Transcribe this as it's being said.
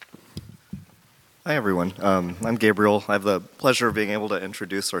Hi, everyone. I'm Gabriel. I have the pleasure of being able to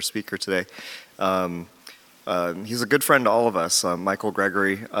introduce our speaker today. He's a good friend to all of us, Michael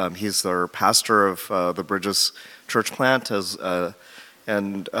Gregory. He's our pastor of the Bridges Church Plant.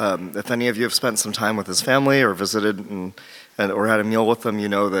 And if any of you have spent some time with his family or visited or had a meal with him, you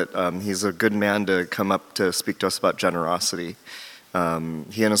know that he's a good man to come up to speak to us about generosity. He and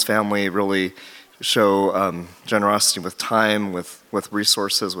his family really show generosity with time, with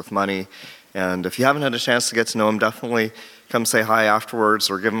resources, with money. And if you haven't had a chance to get to know him, definitely come say hi afterwards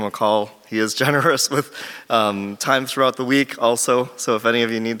or give him a call. He is generous with time throughout the week also. So if any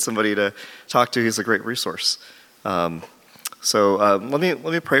of you need somebody to talk to, he's a great resource. So let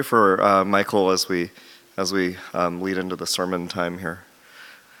me pray for Michael as we lead into the sermon time here.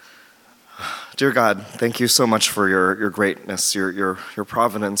 Dear God, thank you so much for your greatness, your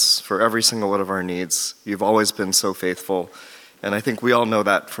providence for every single one of our needs. You've always been so faithful. And I think we all know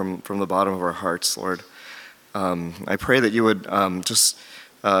that from the bottom of our hearts, Lord. I pray that you would just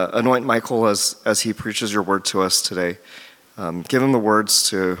anoint Michael as he preaches your word to us today. Give him the words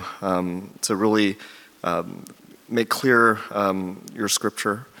to really make clear your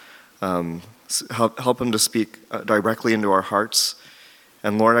scripture. Help him to speak directly into our hearts.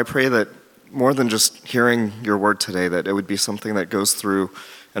 And Lord, I pray that more than just hearing your word today, that it would be something that goes through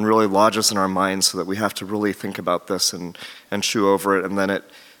and really lodges in our minds so that we have to really think about this and chew over it, and then it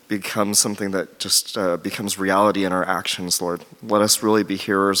becomes something that just becomes reality in our actions, Lord. Let us really be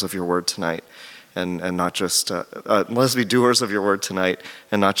hearers of your word tonight and not just, let us be doers of your word tonight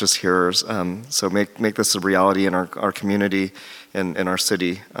and not just hearers. So make this a reality in our community and in our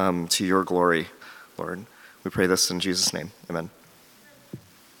city to your glory, Lord. We pray this in Jesus' name, amen.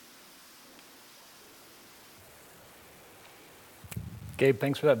 Gabe,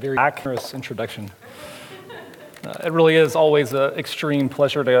 thanks for that very accurate introduction. It really is always an extreme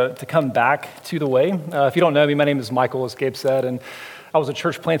pleasure to come back to The Way. If you don't know me, my name is Michael, as Gabe said, and I was a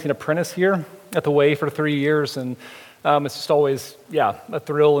church planting apprentice here at The Way for 3 years, and it's just always, a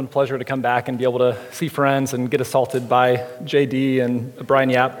thrill and pleasure to come back and be able to see friends and get assaulted by JD and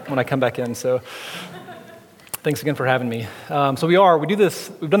Brian Yap when I come back in, so thanks again for having me. We've done this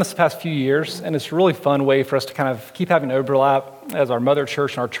the past few years, and it's a really fun way for us to kind of keep having overlap as our mother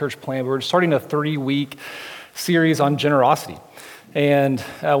church and our church plan. We're starting a 3-week series on generosity. And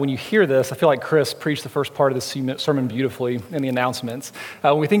when you hear this, I feel like Chris preached the first part of the sermon beautifully in the announcements.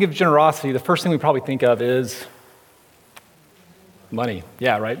 When we think of generosity, the first thing we probably think of is money.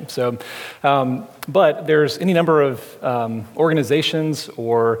 Yeah, right? So, but there's any number of organizations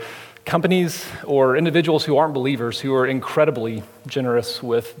or companies or individuals who aren't believers who are incredibly generous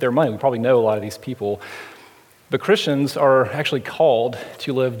with their money. We probably know a lot of these people. But Christians are actually called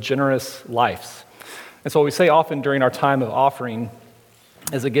to live generous lives. And so what we say often during our time of offering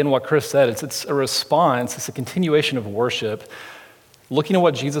is, again, what Chris said. It's a response. It's a continuation of worship. Looking at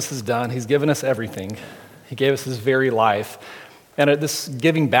what Jesus has done, he's given us everything. He gave us his very life. And this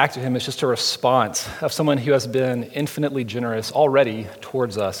giving back to him is just a response of someone who has been infinitely generous already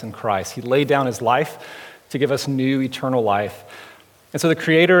towards us in Christ. He laid down his life to give us new eternal life. And so the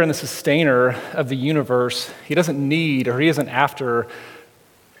creator and the sustainer of the universe, he doesn't need or he isn't after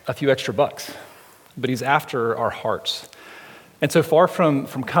a few extra bucks, but he's after our hearts. And so far from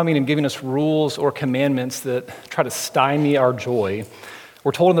coming and giving us rules or commandments that try to stymie our joy,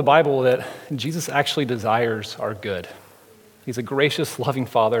 we're told in the Bible that Jesus actually desires our good. He's a gracious, loving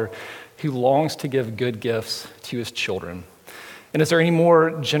Father who longs to give good gifts to his children. And is there any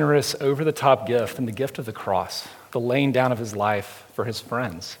more generous, over-the-top gift than the gift of the cross, the laying down of his life for his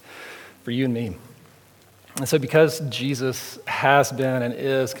friends, for you and me? And so because Jesus has been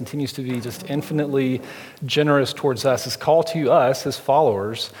and continues to be just infinitely generous towards us, his call to us, his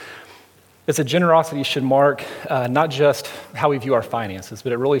followers, is that generosity should mark not just how we view our finances,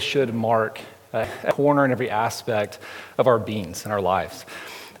 but it really should mark a corner in every aspect of our beings and our lives.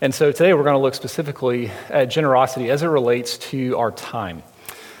 And so today we're going to look specifically at generosity as it relates to our time.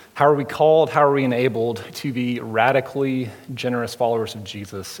 How are we called, how are we enabled to be radically generous followers of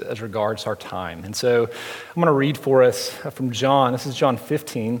Jesus as regards our time? And so I'm going to read for us from John. This is John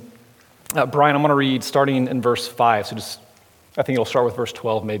 15. Brian, I'm going to read starting in verse 5. So I think it'll start with verse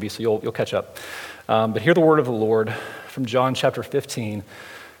 12 maybe, so you'll catch up. But hear the word of the Lord from John chapter 15,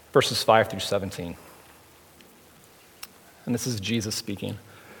 verses 5 through 17. And this is Jesus speaking.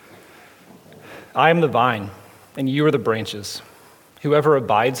 I am the vine, and you are the branches. Whoever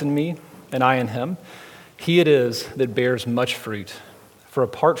abides in me, and I in him, he it is that bears much fruit. For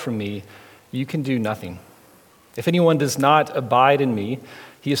apart from me, you can do nothing. If anyone does not abide in me,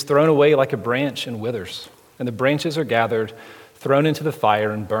 he is thrown away like a branch and withers, and the branches are gathered, thrown into the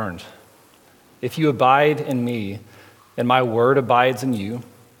fire and burned. If you abide in me, and my word abides in you,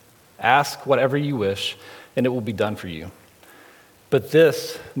 ask whatever you wish, and it will be done for you. But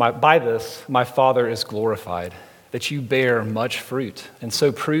by this, my Father is glorified, that you bear much fruit, and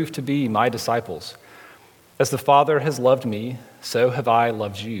so prove to be my disciples. As the Father has loved me, so have I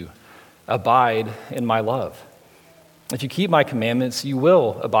loved you. Abide in my love. If you keep my commandments, you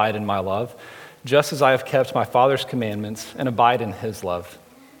will abide in my love, just as I have kept my Father's commandments and abide in his love.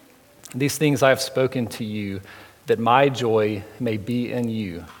 These things I have spoken to you, that my joy may be in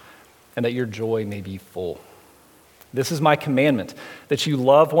you, and that your joy may be full. This is my commandment, that you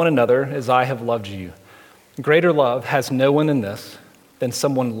love one another as I have loved you. Greater love has no one than this, than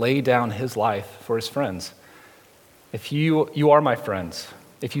someone lay down his life for his friends. If you are my friends,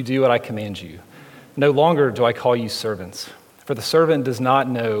 if you do what I command you. No longer do I call you servants, for the servant does not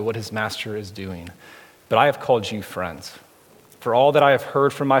know what his master is doing, but I have called you friends. For all that I have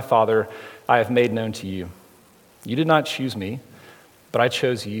heard from my Father, I have made known to you. You did not choose me, but I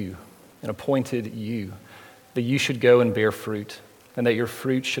chose you and appointed you, that you should go and bear fruit, and that your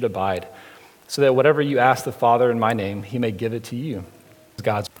fruit should abide, so that whatever you ask the Father in my name, he may give it to you.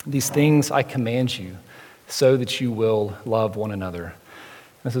 These things I command you, so that you will love one another.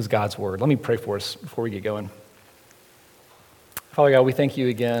 This is God's word. Let me pray for us before we get going. Father God, we thank you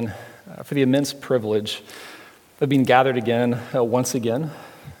again for the immense privilege of being gathered again, once again,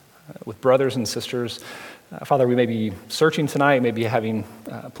 with brothers and sisters. Father, we may be searching tonight, maybe having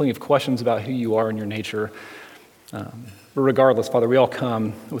plenty of questions about who you are and your nature. But regardless, Father, we all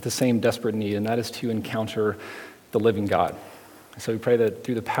come with the same desperate need, and that is to encounter the living God. So we pray that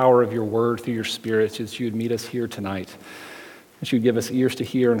through the power of your word, through your Spirit, that you would meet us here tonight, that you would give us ears to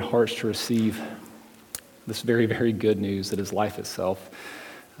hear and hearts to receive this very, very good news that is life itself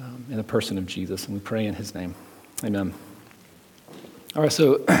in the person of Jesus. And we pray in his name. Amen. All right,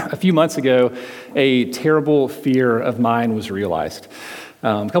 so a few months ago, a terrible fear of mine was realized.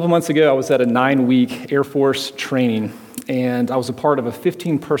 A couple months ago, I was at a 9-week Air Force training, and I was a part of a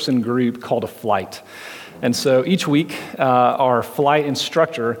 15-person group called a flight. And so each week, our flight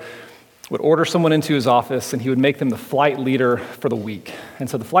instructor would order someone into his office, and he would make them the flight leader for the week. And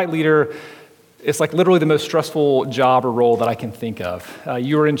so the flight leader, it's like literally the most stressful job or role that I can think of.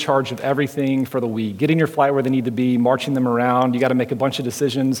 You are in charge of everything for the week, getting your flight where they need to be, marching them around. You got to make a bunch of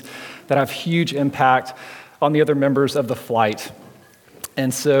decisions that have huge impact on the other members of the flight.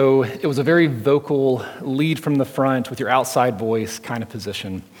 And so it was a very vocal, lead from the front with your outside voice kind of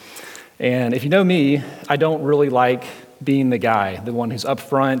position. And if you know me, I don't really like being the guy, the one who's up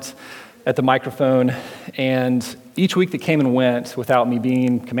front at the microphone. And each week that came and went without me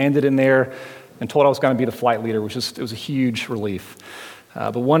being commanded in there and told I was going to be the flight leader, it was a huge relief.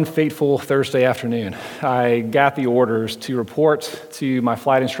 But one fateful Thursday afternoon, I got the orders to report to my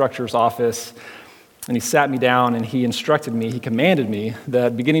flight instructor's office, and he sat me down and he instructed me, he commanded me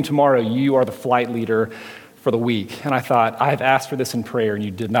that beginning tomorrow, you are the flight leader for the week. And I thought, I have asked for this in prayer and you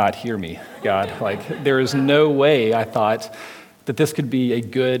did not hear me, God. There is no way, I thought, that this could be a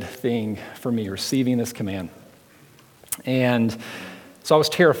good thing for me, receiving this command. And so I was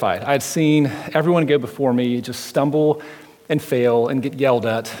terrified. I had seen everyone go before me just stumble and fail and get yelled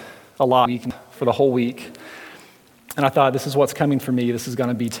at a lot for the whole week. And I thought, this is what's coming for me. This is going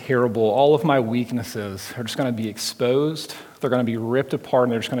to be terrible. All of my weaknesses are just going to be exposed. They're going to be ripped apart,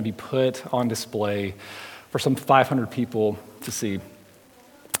 and they're just going to be put on display for some 500 people to see.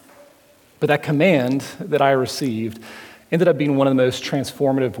 But that command that I received ended up being one of the most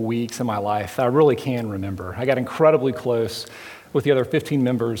transformative weeks in my life that I really can remember. I got incredibly close with the other 15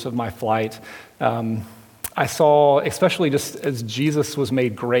 members of my flight. I saw, especially just as Jesus was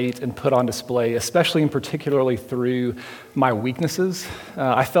made great and put on display, especially and particularly through my weaknesses,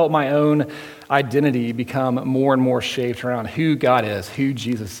 I felt my own identity become more and more shaped around who God is, who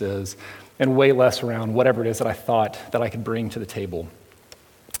Jesus is, and way less around whatever it is that I thought that I could bring to the table.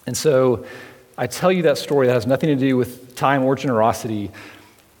 And so I tell you that story that has nothing to do with time or generosity,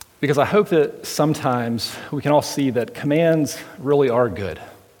 because I hope that sometimes we can all see that commands really are good.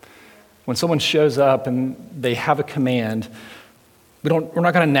 When someone shows up and they have a command, we're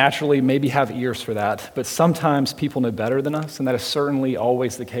not going to naturally maybe have ears for that, but sometimes people know better than us, and that is certainly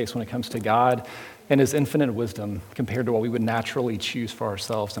always the case when it comes to God and his infinite wisdom compared to what we would naturally choose for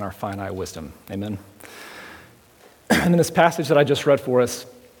ourselves in our finite wisdom. Amen? And in this passage that I just read for us,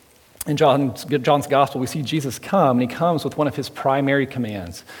 in John's gospel, we see Jesus come, and he comes with one of his primary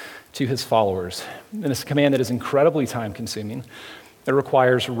commands to his followers. And it's a command that is incredibly time-consuming. It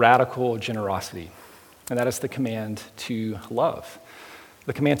requires radical generosity, and that is the command to love,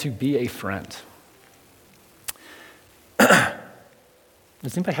 the command to be a friend.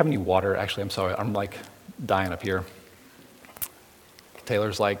 Does anybody have any water? Actually, I'm sorry, I'm like dying up here.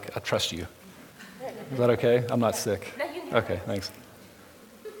 Taylor's like, I trust you. Is that okay? I'm not sick. Okay, thanks.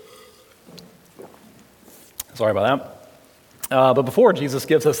 Sorry about that. But before Jesus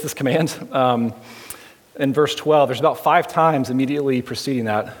gives us this command, in verse 12, there's about 5 times immediately preceding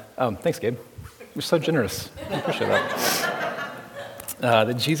that. Thanks, Gabe. You're so generous. I appreciate that.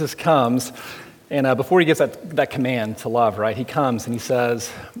 That Jesus comes, and before he gives that command to love, right, he comes and he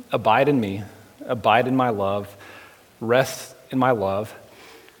says, abide in me, abide in my love, rest in my love.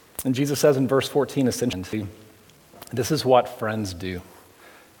 And Jesus says in verse 14, essentially, this is what friends do.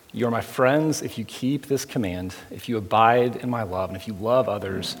 You are my friends if you keep this command, if you abide in my love, and if you love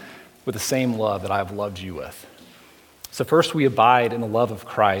others with the same love that I have loved you with. So first we abide in the love of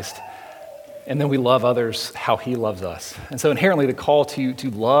Christ, and then we love others how he loves us. And so inherently the call to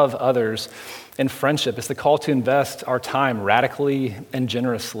love others in friendship is the call to invest our time radically and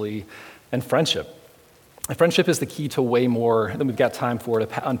generously in friendship. And friendship is the key to way more than we've got time for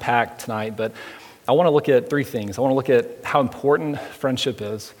to unpack tonight, but I want to look at 3 things. I want to look at how important friendship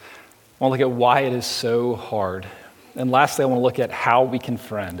is. I want to look at why it is so hard. And lastly, I want to look at how we can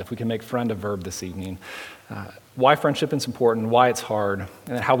friend, if we can make friend a verb this evening. Why friendship is important, why it's hard,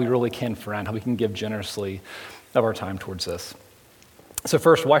 and then how we really can friend, how we can give generously of our time towards this. So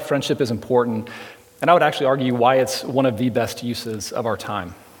first, why friendship is important, and I would actually argue why it's one of the best uses of our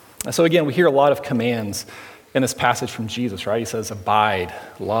time. So again, we hear a lot of commands in this passage from Jesus, right? He says, abide,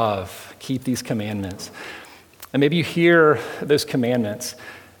 love, keep these commandments. And maybe you hear those commandments,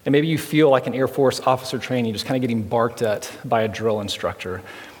 and maybe you feel like an Air Force officer training, just kind of getting barked at by a drill instructor.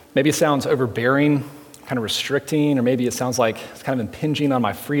 Maybe it sounds overbearing, kind of restricting, or maybe it sounds like it's kind of impinging on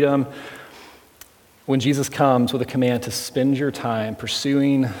my freedom. When Jesus comes with a command to spend your time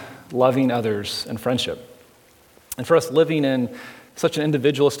pursuing, loving others, and friendship. And for us living in such an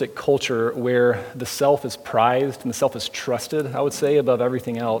individualistic culture where the self is prized and the self is trusted, I would say, above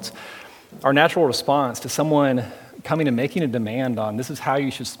everything else, our natural response to someone coming and making a demand on this is how you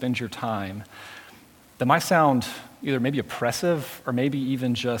should spend your time, that might sound either maybe oppressive or maybe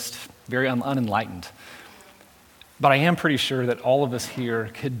even just very unenlightened. But I am pretty sure that all of us here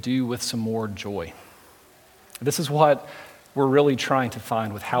could do with some more joy. This is what we're really trying to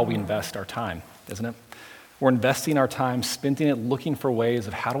find with how we invest our time, isn't it? We're investing our time, spending it looking for ways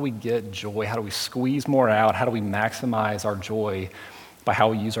of how do we get joy, how do we squeeze more out, how do we maximize our joy by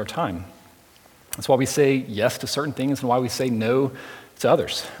how we use our time. That's why we say yes to certain things and why we say no to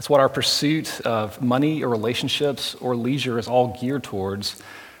others. That's what our pursuit of money or relationships or leisure is all geared towards,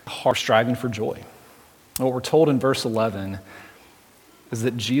 our striving for joy. And what we're told in verse 11 is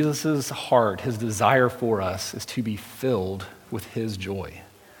that Jesus' heart, his desire for us, is to be filled with his joy.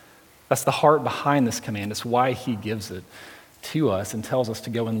 That's the heart behind this command. It's why he gives it to us and tells us to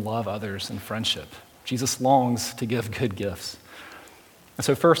go and love others in friendship. Jesus longs to give good gifts. And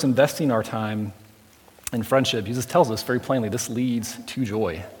so first, investing our time in friendship, Jesus tells us very plainly this leads to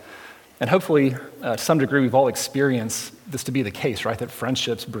joy. And hopefully, to some degree, we've all experienced this to be the case, right? That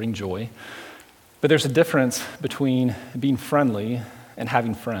friendships bring joy. But there's a difference between being friendly and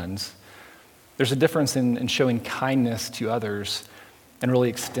having friends. There's a difference in showing kindness to others and really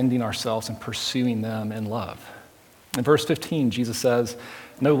extending ourselves and pursuing them in love. In verse 15, Jesus says,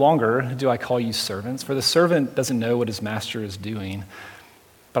 no longer do I call you servants, for the servant doesn't know what his master is doing,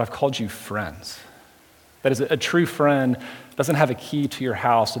 but I've called you friends. That is, a true friend doesn't have a key to your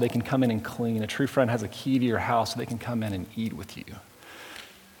house so they can come in and clean. A true friend has a key to your house so they can come in and eat with you.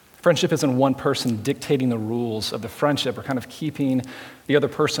 Friendship isn't one person dictating the rules of the friendship or kind of keeping the other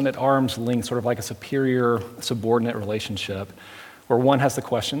person at arm's length, sort of like a superior, subordinate relationship where one has the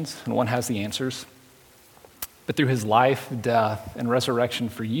questions and one has the answers. But through his life, death, and resurrection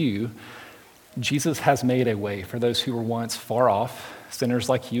for you, Jesus has made a way for those who were once far off, sinners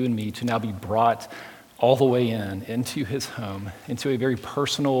like you and me, to now be brought all the way into his home, into a very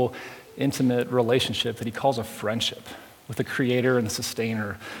personal, intimate relationship that he calls a friendship with the creator and the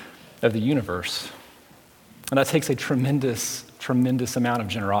sustainer of the universe. And that takes a tremendous, tremendous amount of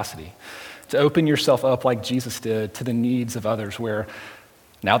generosity to open yourself up like Jesus did to the needs of others, where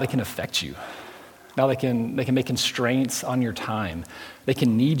now they can affect you. Now they can make constraints on your time. They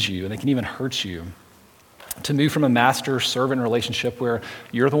can need you, and they can even hurt you. To move from a master-servant relationship where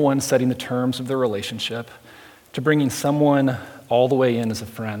you're the one setting the terms of the relationship to bringing someone all the way in as a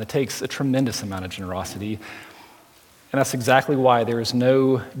friend, it takes a tremendous amount of generosity. And that's exactly why there is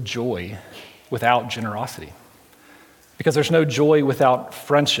no joy without generosity. Because there's no joy without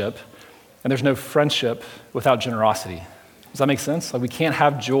friendship, and there's no friendship without generosity. Does that make sense? Like, we can't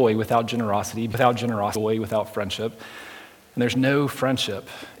have joy without generosity, joy without friendship. And there's no friendship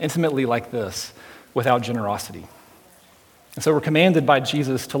intimately like this without generosity. And so we're commanded by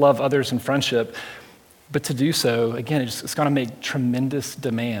Jesus to love others in friendship, but to do so, again, it's going to make tremendous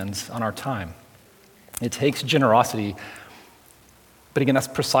demands on our time. It takes generosity, but again, that's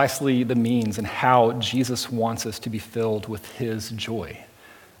precisely the means and how Jesus wants us to be filled with his joy.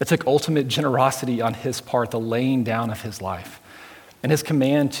 It took ultimate generosity on his part, the laying down of his life. And his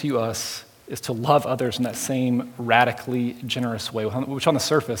command to us is to love others in that same radically generous way, which on the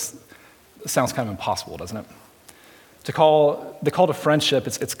surface sounds kind of impossible, doesn't it? The call to friendship,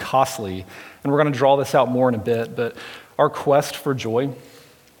 it's costly, and we're going to draw this out more in a bit, but our quest for joy,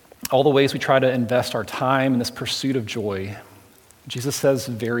 all the ways we try to invest our time in this pursuit of joy, Jesus says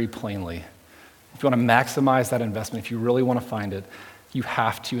very plainly, if you want to maximize that investment, if you really want to find it, you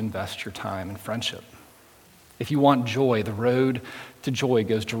have to invest your time in friendship. If you want joy, the road to joy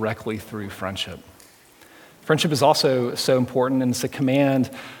goes directly through friendship. Friendship is also so important, and it's a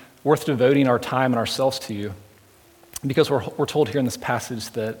command worth devoting our time and ourselves to, because we're told here in this passage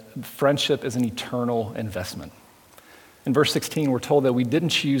that friendship is an eternal investment. In verse 16, we're told that we didn't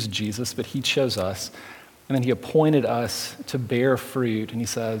choose Jesus, but he chose us, and then he appointed us to bear fruit, and he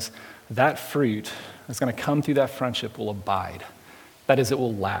says that fruit that's going to come through that friendship will abide. That is, it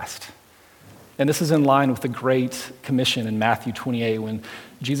will last. And this is in line with the Great Commission in Matthew 28 when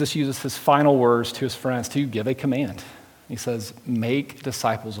Jesus uses his final words to his friends to give a command. He says, make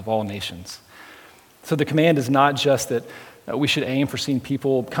disciples of all nations. So the command is not just that we should aim for seeing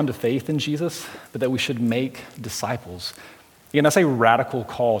people come to faith in Jesus, but that we should make disciples. Again, that's a radical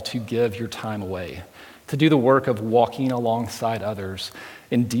call to give your time away, to do the work of walking alongside others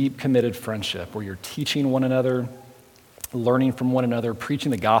in deep, committed friendship where you're teaching one another, learning from one another, preaching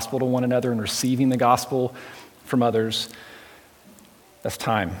the gospel to one another, and receiving the gospel from others. That's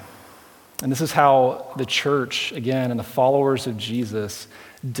time. And this is how the church, again, and the followers of Jesus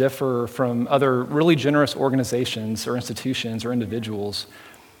differ from other really generous organizations or institutions or individuals.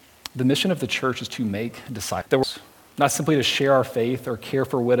 The mission of the church is to make disciples, not simply to share our faith or care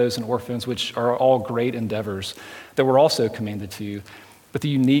for widows and orphans, which are all great endeavors that we're also commanded to, but the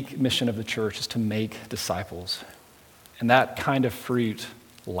unique mission of the church is to make disciples. And that kind of fruit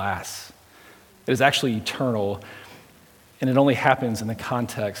lasts. It is actually eternal, and it only happens in the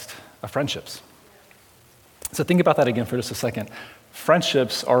context of friendships. So think about that again for just a second.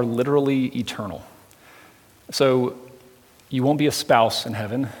 Friendships are literally eternal. So you won't be a spouse in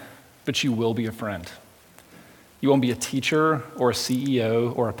heaven, but you will be a friend. You won't be a teacher or a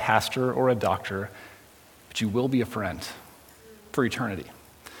CEO or a pastor or a doctor, but you will be a friend for eternity.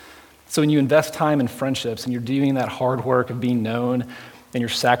 So when you invest time in friendships and you're doing that hard work of being known and you're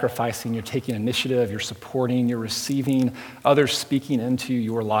sacrificing, you're taking initiative, you're supporting, you're receiving others speaking into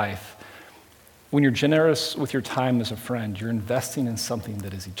your life, when you're generous with your time as a friend, you're investing in something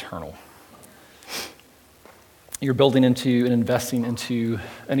that is eternal. You're building into and investing into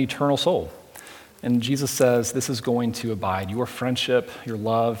an eternal soul. And Jesus says this is going to abide. Your friendship, your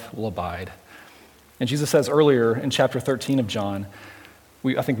love will abide. And Jesus says earlier in chapter 13 of John,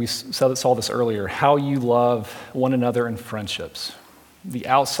 I think we saw this earlier, how you love one another in friendships. The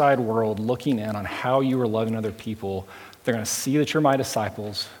outside world looking in on how you are loving other people, they're going to see that you're my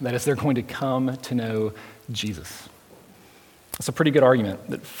disciples. That is, they're going to come to know Jesus. It's a pretty good argument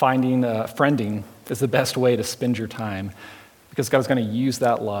that finding friending is the best way to spend your time because God is going to use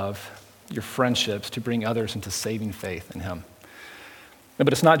that love, your friendships, to bring others into saving faith in him.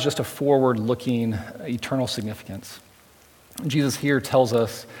 But it's not just a forward-looking eternal significance. Jesus here tells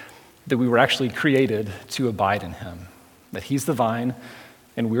us that we were actually created to abide in him, that he's the vine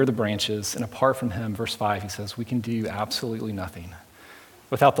and we're the branches, and apart from him, verse 5, he says, we can do absolutely nothing.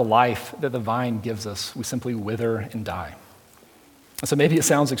 Without the life that the vine gives us, we simply wither and die. So maybe it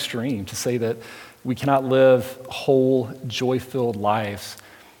sounds extreme to say that we cannot live whole, joy-filled lives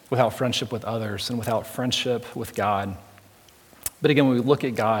without friendship with others and without friendship with God. But again, when we look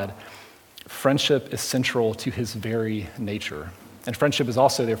at God, friendship is central to his very nature. And friendship is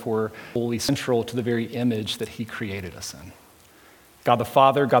also, therefore, wholly central to the very image that he created us in. God the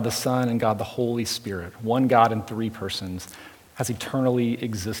Father, God the Son, and God the Holy Spirit, one God in three persons, has eternally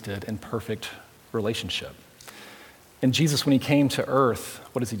existed in perfect relationship. And Jesus, when he came to earth,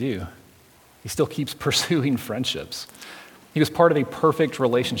 what does he do? He still keeps pursuing friendships. He was part of a perfect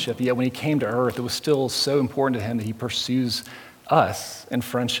relationship, yet when he came to earth, it was still so important to him that he pursues us in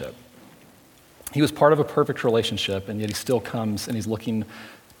friendship. He was part of a perfect relationship, and yet he still comes and he's looking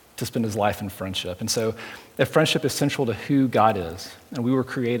to spend his life in friendship. And so if friendship is central to who God is, and we were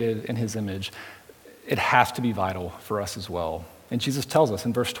created in his image, it has to be vital for us as well. And Jesus tells us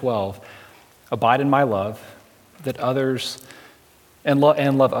in verse 12, abide in my love, that others, and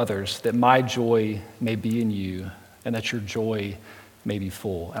love others, that my joy may be in you, and that your joy may be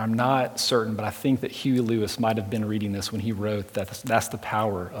full. And I'm not certain, but I think that Huey Lewis might have been reading this when he wrote that that's the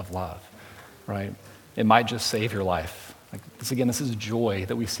power of love, right? It might just save your life. Like this is joy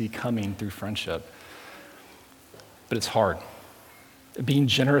that we see coming through friendship. But it's hard. Being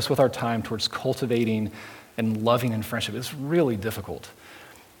generous with our time towards cultivating and loving in friendship is really difficult.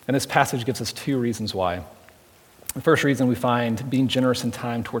 And this passage gives us two reasons why. The first reason we find being generous in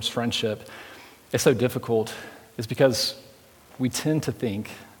time towards friendship is so difficult is because we tend to think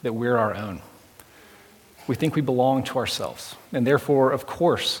that we're our own. We think we belong to ourselves. And therefore, of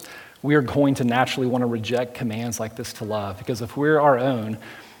course, we are going to naturally want to reject commands like this to love, because if we're our own,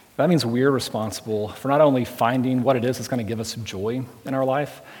 that means we're responsible for not only finding what it is that's going to give us joy in our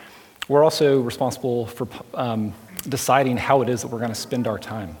life, we're also responsible for deciding how it is that we're going to spend our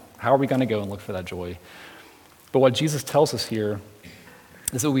time. How are we going to go and look for that joy? But what Jesus tells us here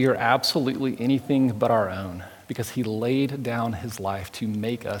is that we are absolutely anything but our own, because he laid down his life to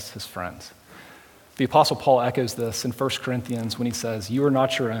make us his friends. The Apostle Paul echoes this in 1 Corinthians when he says, "You are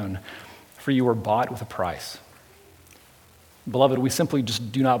not your own, for you were bought with a price." Beloved, we simply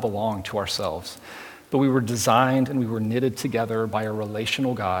just do not belong to ourselves, but we were designed and we were knitted together by a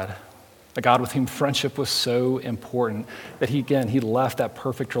relational God, a God with whom friendship was so important that he left that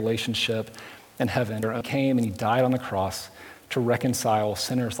perfect relationship in heaven, or came and he died on the cross to reconcile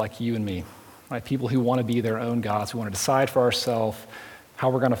sinners like you and me, right? People who want to be their own gods, who want to decide for ourselves how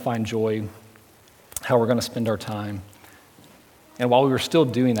we're going to find joy, how we're going to spend our time. And while we were still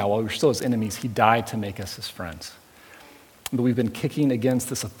doing that, while we were still his enemies, he died to make us his friends. But we've been kicking against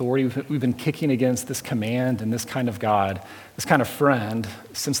this authority, we've been kicking against this command and this kind of God, this kind of friend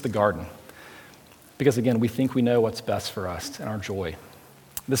since the garden. Because again, we think we know what's best for us and our joy.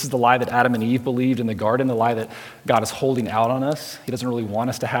 This is the lie that Adam and Eve believed in the garden, the lie that God is holding out on us. He doesn't really want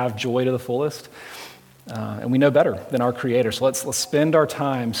us to have joy to the fullest. And we know better than our Creator. So let's spend our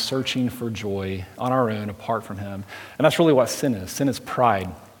time searching for joy on our own, apart from him. And that's really what sin is. Sin is pride.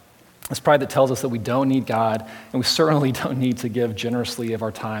 It's pride that tells us that we don't need God, and we certainly don't need to give generously of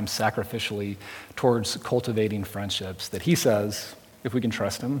our time sacrificially towards cultivating friendships that he says, if we can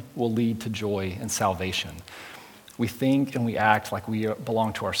trust him, will lead to joy and salvation. We think and we act like we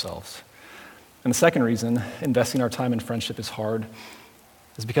belong to ourselves. And the second reason investing our time in friendship is hard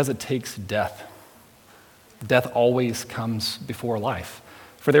is because it takes death. Death always comes before life.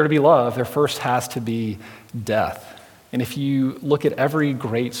 For there to be love, there first has to be death. And if you look at every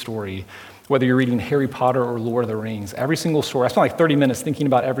great story, whether you're reading Harry Potter or Lord of the Rings, every single story, I spent like 30 minutes thinking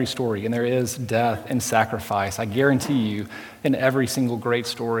about every story, and there is death and sacrifice, I guarantee you, in every single great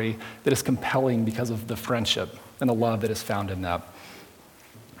story that is compelling because of the friendship and the love that is found in that.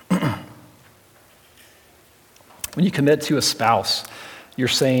 When you commit to a spouse, you're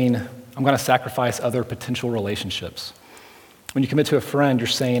saying, I'm going to sacrifice other potential relationships. When you commit to a friend, you're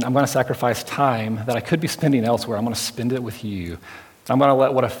saying, I'm going to sacrifice time that I could be spending elsewhere. I'm going to spend it with you. I'm going to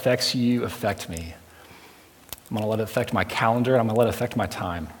let what affects you affect me. I'm going to let it affect my calendar. I'm going to let it affect my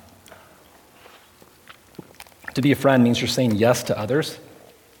time. To be a friend means you're saying yes to others,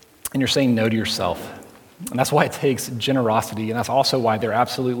 and you're saying no to yourself. And that's why it takes generosity, and that's also why there are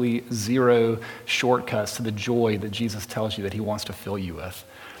absolutely zero shortcuts to the joy that Jesus tells you that he wants to fill you with.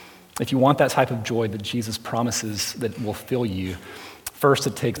 If you want that type of joy that Jesus promises that will fill you, first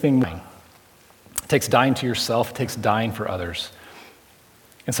it takes dying. It takes dying to yourself, it takes dying for others.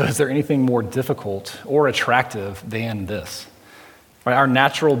 And so is there anything more difficult or attractive than this? Right? Our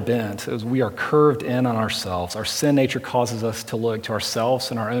natural bent is we are curved in on ourselves. Our sin nature causes us to look to ourselves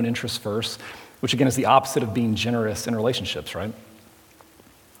and our own interests first, which again is the opposite of being generous in relationships, right?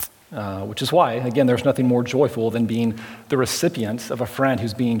 Which is why, again, there's nothing more joyful than being the recipient of a friend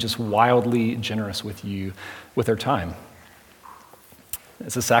who's being just wildly generous with you with their time.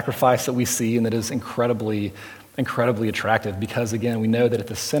 It's a sacrifice that we see and that is incredibly, incredibly attractive because, again, we know that at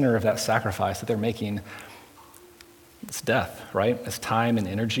the center of that sacrifice that they're making, it's death, right? It's time and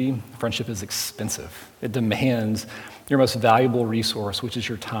energy. Friendship is expensive. It demands your most valuable resource, which is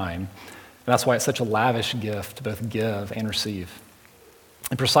your time. And that's why it's such a lavish gift to both give and receive.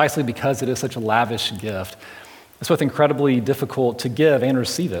 And precisely because it is such a lavish gift, it's both incredibly difficult to give and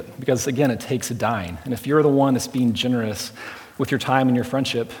receive it because, again, it takes dying. And if you're the one that's being generous with your time and your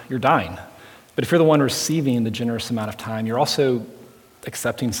friendship, you're dying. But if you're the one receiving the generous amount of time, you're also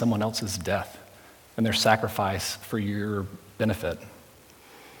accepting someone else's death and their sacrifice for your benefit.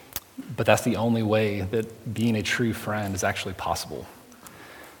 But that's the only way that being a true friend is actually possible.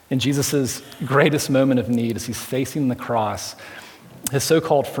 In Jesus' greatest moment of need, as he's facing the cross, his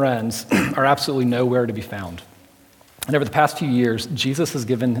so-called friends are absolutely nowhere to be found. And over the past few years, Jesus has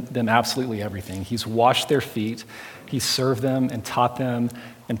given them absolutely everything. He's washed their feet, he's served them and taught them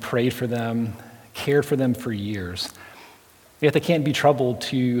and prayed for them, cared for them for years. Yet they can't be troubled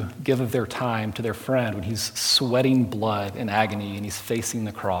to give of their time to their friend when he's sweating blood in agony and he's facing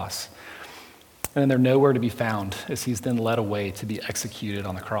the cross. And then they're nowhere to be found as he's then led away to be executed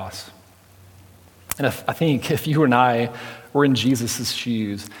on the cross. And I think if you and I were in Jesus'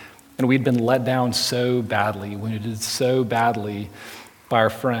 shoes and we'd been let down so badly, when we did so badly by our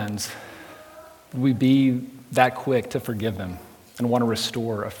friends, would we be that quick to forgive them and want to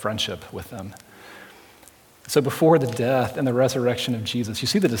restore a friendship with them? So before the death and the resurrection of Jesus, you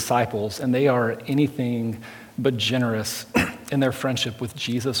see the disciples, and they are anything but generous in their friendship with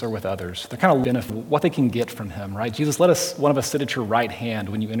Jesus or with others. They're kind of benefit what they can get from him, right? Jesus, let one of us sit at your right hand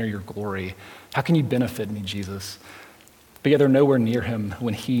when you enter your glory. How can you benefit me, Jesus? But yet they're nowhere near him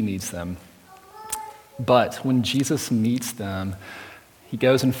when he needs them. But when Jesus meets them, he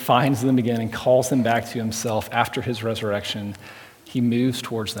goes and finds them again and calls them back to himself after his resurrection. He moves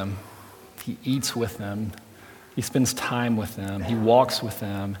towards them. He eats with them. He spends time with them. He walks with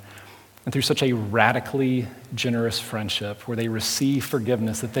them. And through such a radically generous friendship where they receive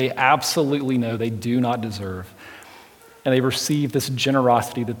forgiveness that they absolutely know they do not deserve, and they receive this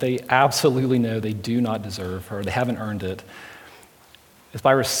generosity that they absolutely know they do not deserve or they haven't earned it, it's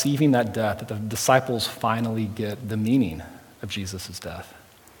by receiving that death that the disciples finally get the meaning of Jesus' death.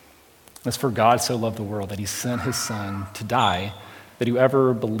 It's for God so loved the world that he sent his son to die, that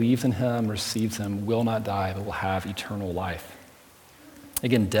whoever believes in him, receives him, will not die, but will have eternal life.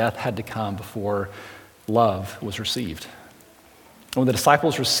 Again, death had to come before love was received. And when the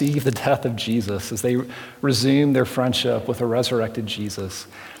disciples received the death of Jesus, as they resumed their friendship with a resurrected Jesus,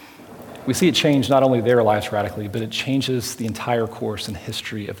 we see it change not only their lives radically, but it changes the entire course and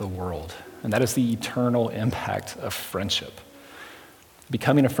history of the world. And that is the eternal impact of friendship.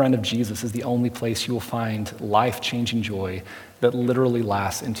 Becoming a friend of Jesus is the only place you will find life-changing joy that literally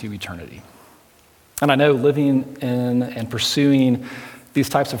lasts into eternity. And I know living in and pursuing these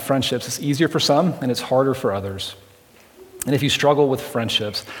types of friendships is easier for some and it's harder for others. And if you struggle with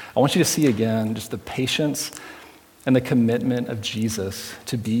friendships, I want you to see again just the patience and the commitment of Jesus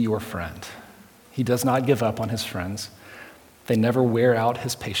to be your friend. He does not give up on his friends. They never wear out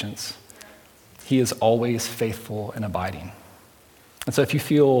his patience. He is always faithful and abiding. And so if you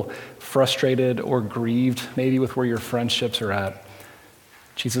feel frustrated or grieved maybe with where your friendships are at,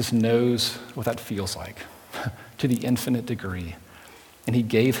 Jesus knows what that feels like to the infinite degree. And he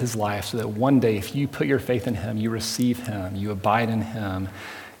gave his life so that one day, if you put your faith in him, you receive him, you abide in him,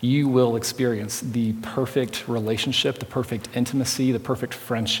 you will experience the perfect relationship, the perfect intimacy, the perfect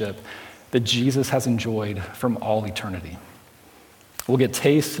friendship that Jesus has enjoyed from all eternity. We'll get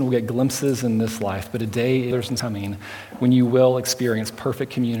tastes and we'll get glimpses in this life, but a day is coming when you will experience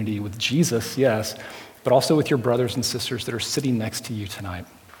perfect community with Jesus, yes, but also with your brothers and sisters that are sitting next to you tonight.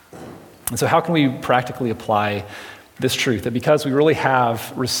 And so how can we practically apply this truth? That because we really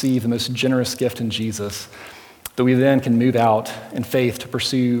have received the most generous gift in Jesus, that we then can move out in faith to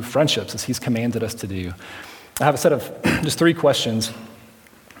pursue friendships as he's commanded us to do. I have a set of just 3 questions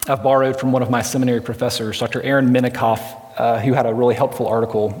I've borrowed from one of my seminary professors, Dr. Aaron Minikoff, who had a really helpful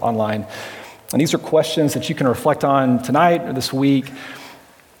article online. And these are questions that you can reflect on tonight or this week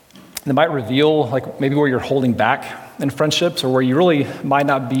that might reveal like maybe where you're holding back in friendships or where you really might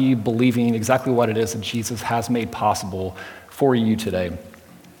not be believing exactly what it is that Jesus has made possible for you today.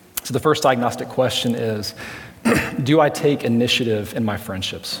 So the first diagnostic question is, do I take initiative in my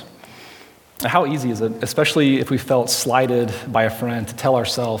friendships? How easy is it, especially if we felt slighted by a friend, to tell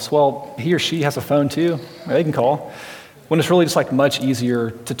ourselves, well, he or she has a phone too, they can call, when it's really just like much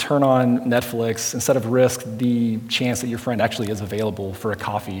easier to turn on Netflix instead of risk the chance that your friend actually is available for a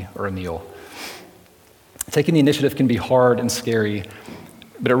coffee or a meal. Taking the initiative can be hard and scary,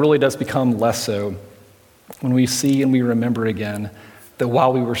 but it really does become less so when we see and we remember again that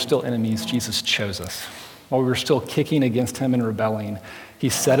while we were still enemies, Jesus chose us. While we were still kicking against him and rebelling, he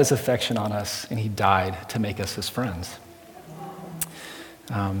set his affection on us and he died to make us his friends.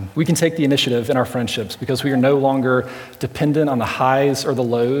 We can take the initiative in our friendships because we are no longer dependent on the highs or the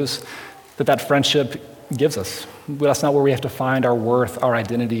lows that friendship gives us. That's not where we have to find our worth, our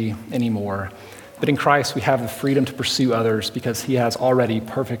identity anymore. But in Christ, we have the freedom to pursue others because he has already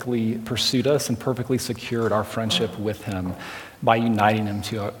perfectly pursued us and perfectly secured our friendship with him by uniting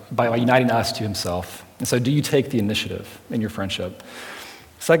us to himself. And so do you take the initiative in your friendship?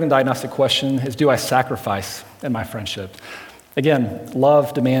 Second diagnostic question is, do I sacrifice in my friendship? Again,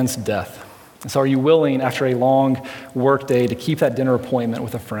 love demands death. So are you willing, after a long work day, to keep that dinner appointment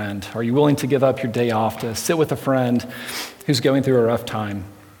with a friend? Are you willing to give up your day off to sit with a friend who's going through a rough time?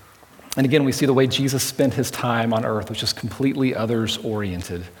 And again, we see the way Jesus spent his time on earth, which is completely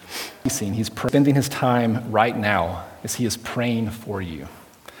others-oriented. He's spending his time right now as he is praying for you.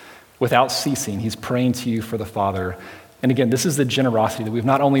 Without ceasing, he's praying to you for the Father. And again, this is the generosity that we've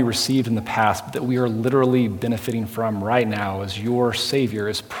not only received in the past, but that we are literally benefiting from right now as your Savior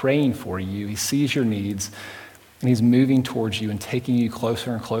is praying for you. He sees your needs, and he's moving towards you and taking you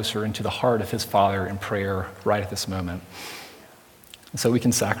closer and closer into the heart of his Father in prayer right at this moment. And so we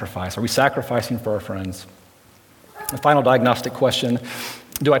can sacrifice. Are we sacrificing for our friends? The final diagnostic question,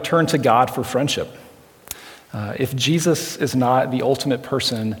 do I turn to God for friendship? If Jesus is not the ultimate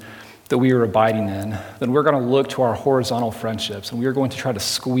person that we are abiding in, then we're going to look to our horizontal friendships, and we are going to try to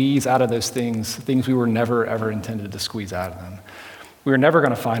squeeze out of those things we were never, ever intended to squeeze out of them. We are never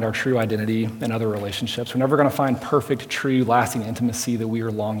going to find our true identity in other relationships. We're never going to find perfect, true, lasting intimacy that we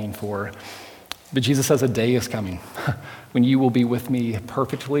are longing for. But Jesus says a day is coming when you will be with me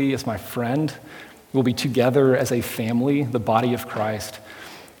perfectly as my friend. We'll be together as a family, the body of Christ,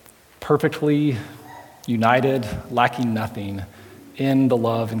 perfectly united, lacking nothing, in the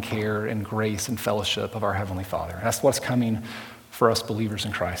love and care and grace and fellowship of our Heavenly Father. That's what's coming for us believers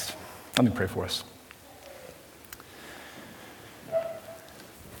in Christ. Let me pray for us.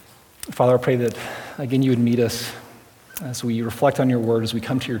 Father, I pray that, again, you would meet us as we reflect on your word, as we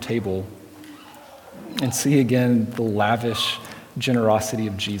come to your table and see again the lavish generosity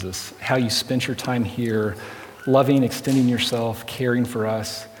of Jesus, how you spent your time here, loving, extending yourself, caring for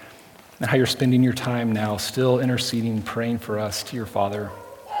us, and how you're spending your time now still interceding, praying for us to your Father.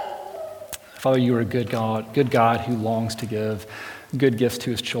 Father, you are a good God who longs to give good gifts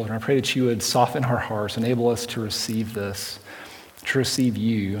to his children. I pray that you would soften our hearts, enable us to receive this, to receive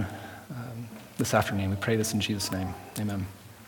you this afternoon. We pray this in Jesus' name. Amen.